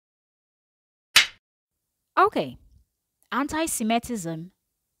Okay, anti Semitism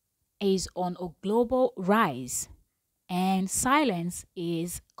is on a global rise and silence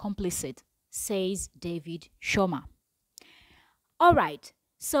is complicit, says David Schwimmer. All right,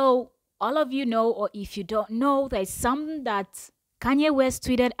 so all of you know, or if you don't know, there's something that Kanye West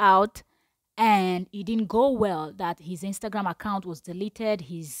tweeted out and it didn't go well, that his Instagram account was deleted.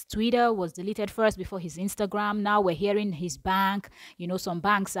 His Twitter was deleted first before his Instagram. Now we're hearing his bank, some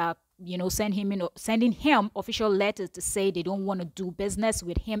banks are sending him official letters to say they don't want to do business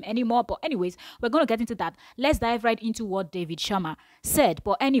with him anymore. But anyways, we're going to get into that. Let's dive right into what David Sharma said.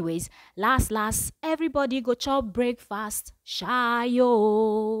 But anyways, last everybody go chop breakfast shayo.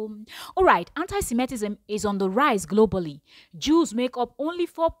 All right, anti-Semitism is on the rise globally. Jews make up only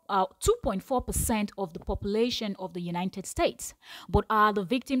 2.4% of the population of the United States, but are the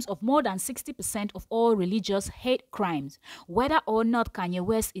victims of more than 60% of all religious hate crimes. Whether or not Kanye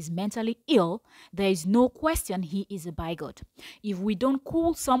West is mentally ill, there is no question he is a bigot. If we don't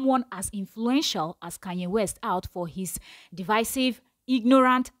call someone as influential as Kanye West out for his divisive,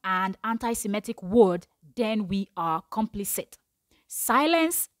 ignorant, and anti-Semitic word, then we are complicit.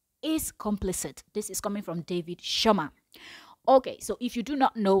 Silence is complicit. This is coming from David Sharma. Okay, so if you do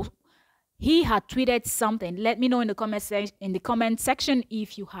not know, he had tweeted something. Let me know in the comment section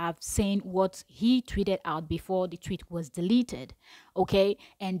if you have seen what he tweeted out before the tweet was deleted. Okay,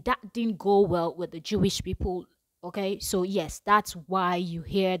 and that didn't go well with the Jewish people. Okay, so yes, that's why you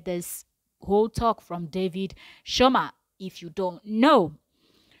hear this whole talk from David Sharma. If you don't know,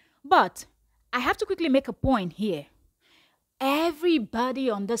 but I have to quickly make a point here. Everybody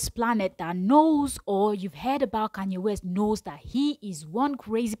on this planet that knows or you've heard about Kanye West knows that he is one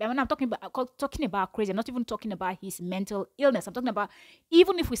crazy. When I'm talking about crazy, I'm not even talking about his mental illness. I'm talking about,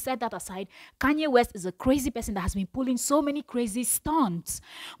 even if we set that aside, Kanye West is a crazy person that has been pulling so many crazy stunts.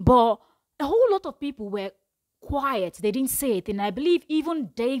 But a whole lot of people were quiet. They didn't say it. And I believe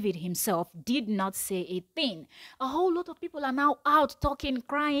even David himself did not say a thing. A whole lot of people are now out talking,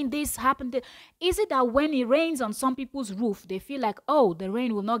 crying, this happened. Is it that when it rains on some people's roof, they feel like, oh, the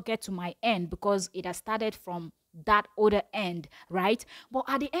rain will not get to my end because it has started from that other end, right? But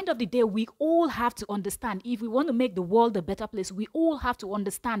at the end of the day, we all have to understand, if we want to make the world a better place, we all have to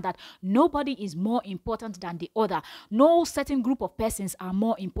understand that nobody is more important than the other. No certain group of persons are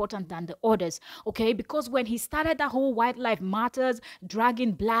more important than the others, okay? Because when he started that whole white life matters,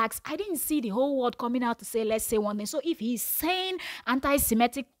 dragging blacks, I didn't see the whole world coming out to say, let's say one thing. So if he's saying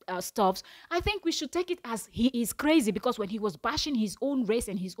anti-Semitic stuffs, I think we should take it as he is crazy, because when he was bashing his own race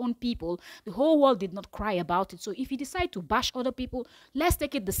and his own people, the whole world did not cry about it. So if he decide to bash other people, let's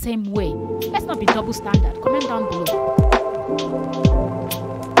take it the same way. Let's not be double standard. Comment down below.